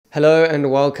Hello and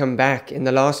welcome back. In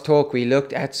the last talk we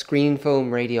looked at screen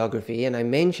film radiography, and I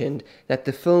mentioned that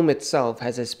the film itself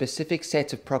has a specific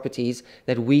set of properties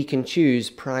that we can choose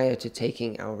prior to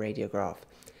taking our radiograph.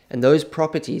 And those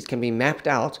properties can be mapped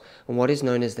out on what is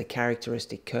known as the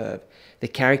characteristic curve. The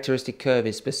characteristic curve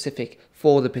is specific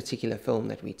for the particular film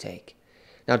that we take.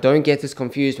 Now, don't get this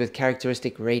confused with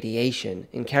characteristic radiation.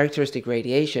 In characteristic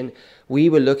radiation, we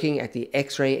were looking at the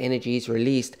X-ray energies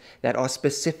released that are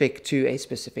specific to a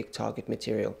specific target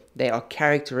material. They are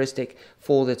characteristic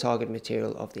for the target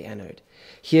material of the anode.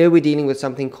 Here we're dealing with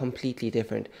something completely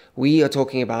different. We are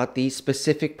talking about the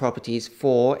specific properties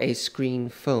for a screen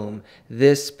film,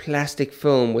 this plastic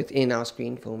film within our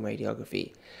screen film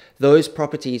radiography. Those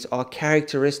properties are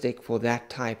characteristic for that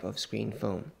type of screen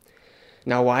film.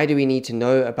 Now, why do we need to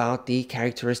know about the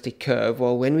characteristic curve?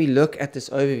 Well, when we look at this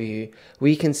overview,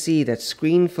 we can see that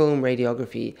screen film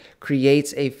radiography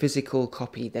creates a physical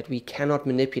copy that we cannot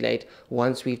manipulate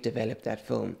once we've developed that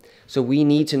film. So we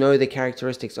need to know the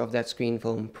characteristics of that screen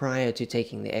film prior to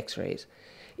taking the X-rays.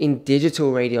 In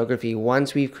digital radiography,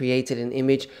 once we've created an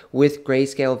image with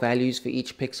grayscale values for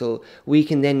each pixel, we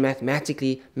can then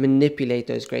mathematically manipulate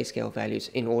those grayscale values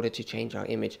in order to change our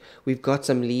image. We've got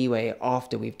some leeway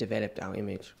after we've developed our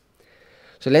image.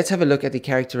 So let's have a look at the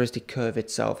characteristic curve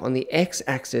itself. On the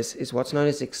x-axis is what's known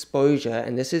as exposure,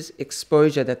 and this is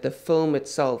exposure that the film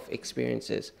itself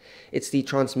experiences. It's the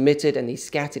transmitted and the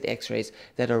scattered X-rays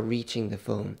that are reaching the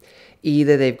film.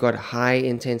 Either they've got high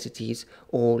intensities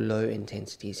or low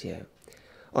intensities here.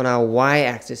 On our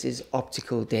y-axis is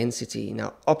optical density.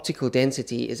 Now, optical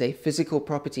density is a physical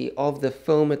property of the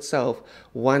film itself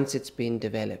once it's been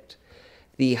developed.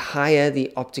 The higher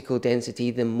the optical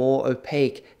density, the more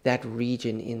opaque that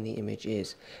region in the image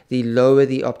is. The lower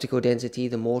the optical density,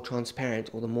 the more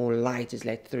transparent or the more light is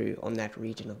let through on that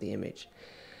region of the image.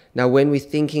 Now, when we're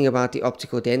thinking about the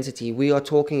optical density, we are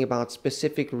talking about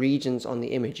specific regions on the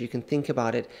image. You can think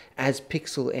about it as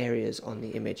pixel areas on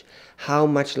the image. How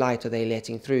much light are they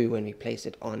letting through when we place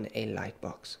it on a light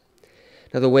box?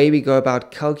 Now, the way we go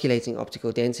about calculating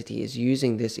optical density is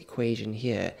using this equation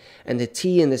here. And the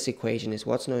T in this equation is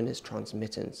what's known as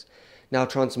transmittance. Now,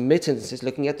 transmittance is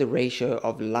looking at the ratio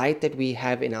of light that we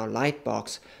have in our light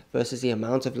box versus the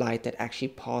amount of light that actually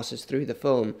passes through the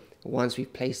film once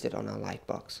we've placed it on our light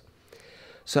box.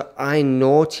 So I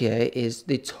naught here is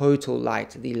the total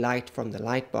light, the light from the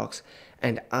light box,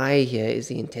 and I here is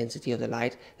the intensity of the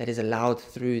light that is allowed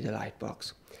through the light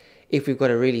box. If we've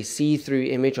got a really see-through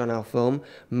image on our film,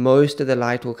 most of the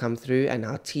light will come through and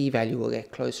our T value will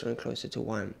get closer and closer to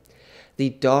 1. The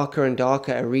darker and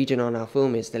darker a region on our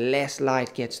film is, the less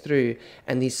light gets through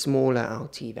and the smaller our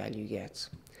T value gets.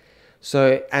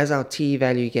 So as our T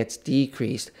value gets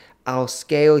decreased, our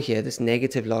scale here, this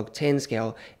negative log 10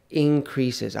 scale,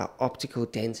 increases, our optical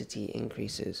density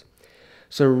increases.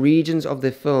 So regions of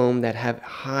the film that have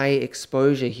high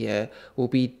exposure here will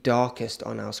be darkest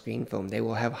on our screen film. They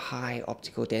will have high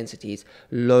optical densities,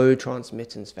 low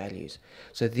transmittance values.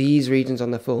 So these regions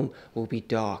on the film will be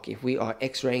dark. If we are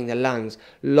X-raying the lungs,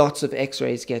 lots of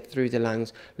X-rays get through the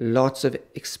lungs, lots of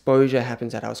exposure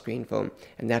happens at our screen film,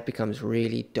 and that becomes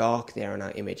really dark there on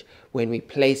our image. When we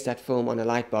place that film on a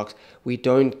light box, we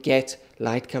don't get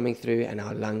light coming through and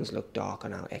our lungs look dark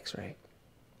on our X-ray.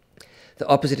 The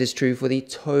opposite is true for the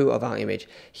toe of our image.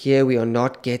 Here we are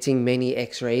not getting many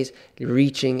X-rays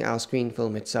reaching our screen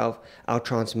film itself. Our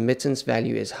transmittance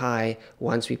value is high.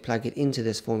 Once we plug it into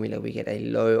this formula, we get a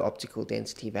low optical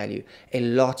density value. A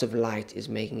lot of light is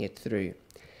making it through.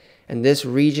 And this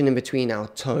region in between our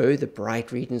toe, the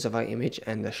bright regions of our image,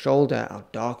 and the shoulder, our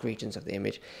dark regions of the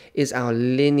image, is our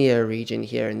linear region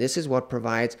here. And this is what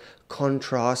provides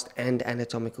contrast and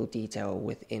anatomical detail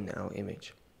within our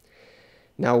image.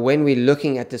 Now, when we're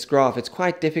looking at this graph, it's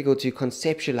quite difficult to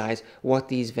conceptualize what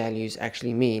these values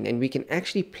actually mean. And we can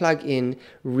actually plug in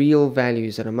real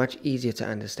values that are much easier to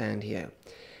understand here.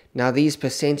 Now, these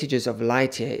percentages of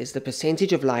light here is the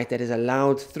percentage of light that is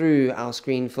allowed through our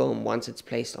screen film once it's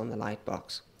placed on the light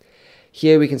box.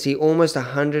 Here we can see almost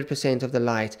 100% of the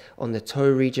light on the toe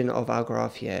region of our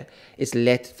graph here is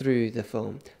let through the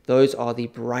film. Those are the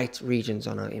bright regions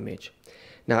on our image.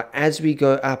 Now, as we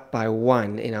go up by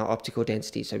 1 in our optical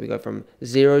density, so we go from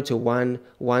 0 to 1,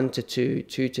 1 to 2,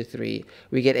 2 to 3,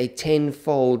 we get a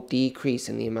 10-fold decrease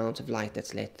in the amount of light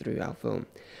that's let through our film.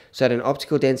 So at an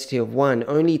optical density of 1,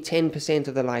 only 10%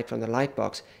 of the light from the light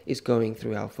box is going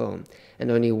through our film, and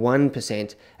only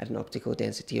 1% at an optical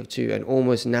density of 2, and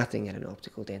almost nothing at an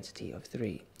optical density of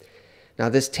 3. Now,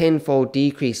 this 10-fold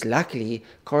decrease, luckily,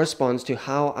 corresponds to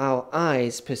how our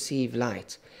eyes perceive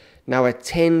light. Now a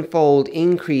tenfold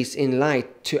increase in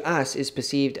light to us is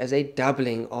perceived as a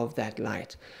doubling of that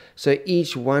light. So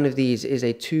each one of these is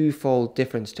a twofold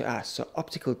difference to us. So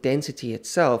optical density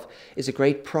itself is a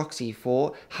great proxy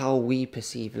for how we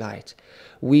perceive light.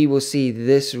 We will see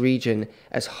this region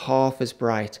as half as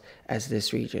bright as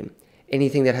this region.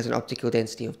 Anything that has an optical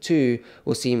density of 2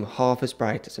 will seem half as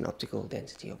bright as an optical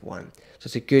density of 1. So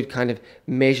it's a good kind of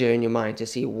measure in your mind to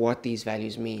see what these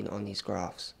values mean on these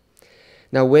graphs.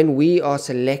 Now, when we are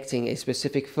selecting a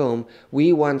specific film,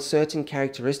 we want certain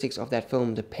characteristics of that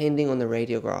film depending on the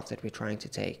radiograph that we're trying to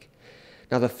take.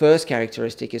 Now, the first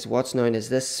characteristic is what's known as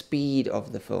the speed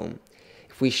of the film.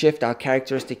 If we shift our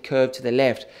characteristic curve to the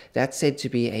left, that's said to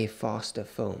be a faster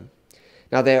film.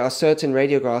 Now, there are certain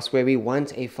radiographs where we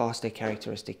want a faster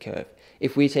characteristic curve.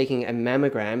 If we're taking a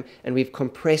mammogram and we've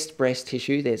compressed breast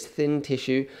tissue, there's thin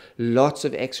tissue, lots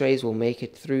of x-rays will make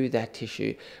it through that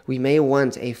tissue. We may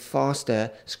want a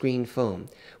faster screen film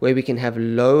where we can have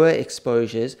lower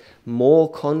exposures,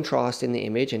 more contrast in the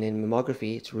image, and in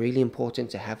mammography it's really important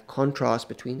to have contrast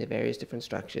between the various different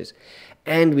structures,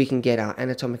 and we can get our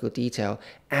anatomical detail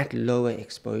at lower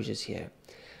exposures here.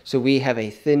 So we have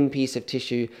a thin piece of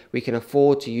tissue, we can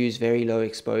afford to use very low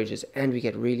exposures, and we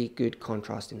get really good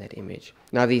contrast in that image.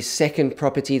 Now, the second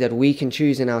property that we can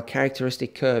choose in our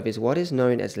characteristic curve is what is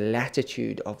known as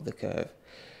latitude of the curve.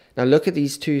 Now look at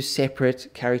these two separate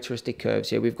characteristic curves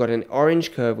here. We've got an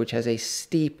orange curve which has a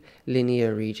steep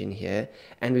linear region here,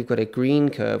 and we've got a green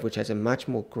curve which has a much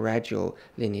more gradual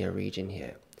linear region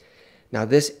here. Now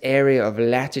this area of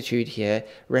latitude here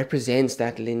represents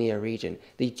that linear region,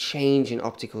 the change in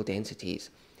optical densities.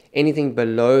 Anything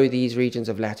below these regions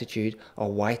of latitude are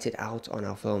whited out on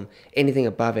our film. Anything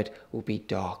above it will be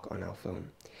dark on our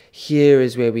film. Here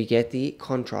is where we get the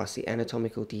contrast, the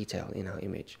anatomical detail in our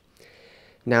image.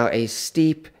 Now a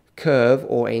steep curve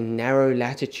or a narrow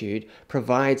latitude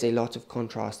provides a lot of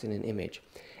contrast in an image.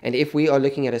 And if we are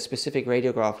looking at a specific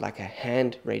radiograph like a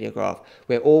hand radiograph,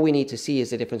 where all we need to see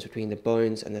is the difference between the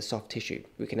bones and the soft tissue,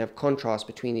 we can have contrast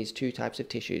between these two types of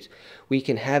tissues. We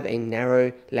can have a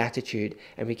narrow latitude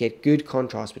and we get good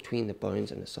contrast between the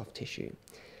bones and the soft tissue.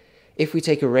 If we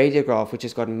take a radiograph which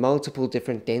has got multiple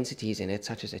different densities in it,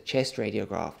 such as a chest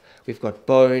radiograph, we've got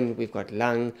bone, we've got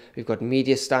lung, we've got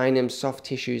mediastinum, soft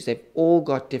tissues, they've all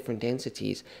got different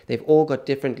densities, they've all got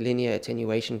different linear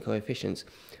attenuation coefficients.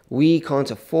 We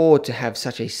can't afford to have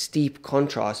such a steep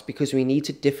contrast because we need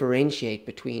to differentiate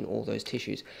between all those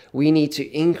tissues. We need to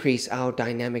increase our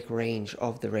dynamic range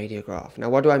of the radiograph. Now,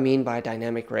 what do I mean by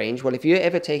dynamic range? Well, if you're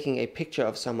ever taking a picture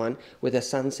of someone with a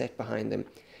sunset behind them,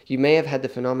 you may have had the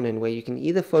phenomenon where you can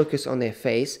either focus on their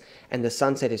face and the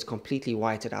sunset is completely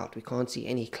whited out. We can't see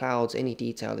any clouds, any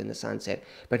detail in the sunset,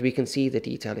 but we can see the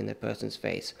detail in the person's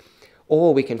face.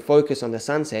 Or we can focus on the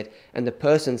sunset and the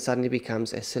person suddenly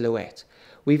becomes a silhouette.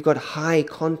 We've got high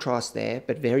contrast there,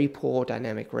 but very poor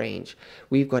dynamic range.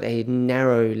 We've got a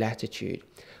narrow latitude.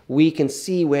 We can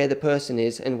see where the person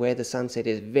is and where the sunset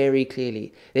is very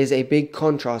clearly. There's a big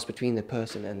contrast between the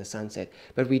person and the sunset,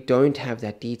 but we don't have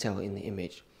that detail in the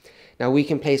image. Now we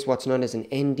can place what's known as an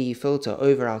ND filter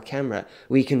over our camera.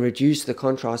 We can reduce the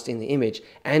contrast in the image,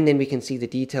 and then we can see the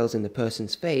details in the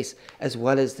person's face as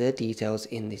well as the details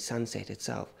in the sunset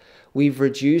itself. We've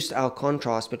reduced our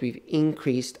contrast, but we've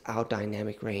increased our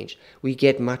dynamic range. We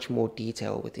get much more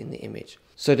detail within the image.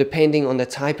 So depending on the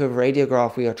type of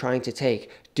radiograph we are trying to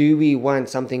take, do we want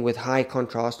something with high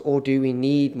contrast or do we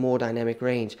need more dynamic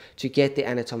range to get the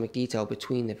anatomic detail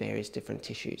between the various different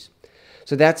tissues?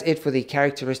 So that's it for the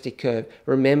characteristic curve.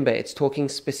 Remember, it's talking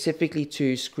specifically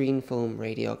to screen film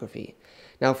radiography.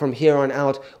 Now from here on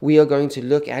out, we are going to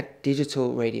look at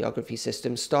digital radiography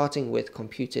systems, starting with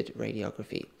computed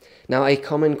radiography. Now a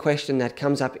common question that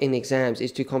comes up in exams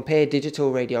is to compare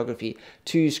digital radiography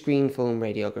to screen film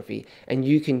radiography, and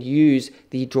you can use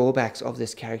the drawbacks of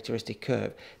this characteristic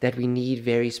curve, that we need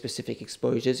very specific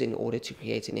exposures in order to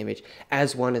create an image,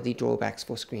 as one of the drawbacks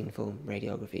for screen film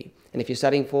radiography. And if you're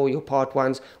studying for your part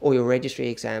 1s or your registry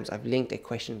exams, I've linked a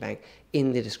question bank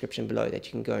in the description below that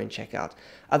you can go and check out.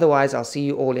 Otherwise, I'll see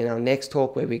you all in our next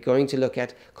talk where we're going to look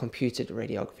at computed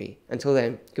radiography. Until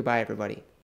then, goodbye everybody.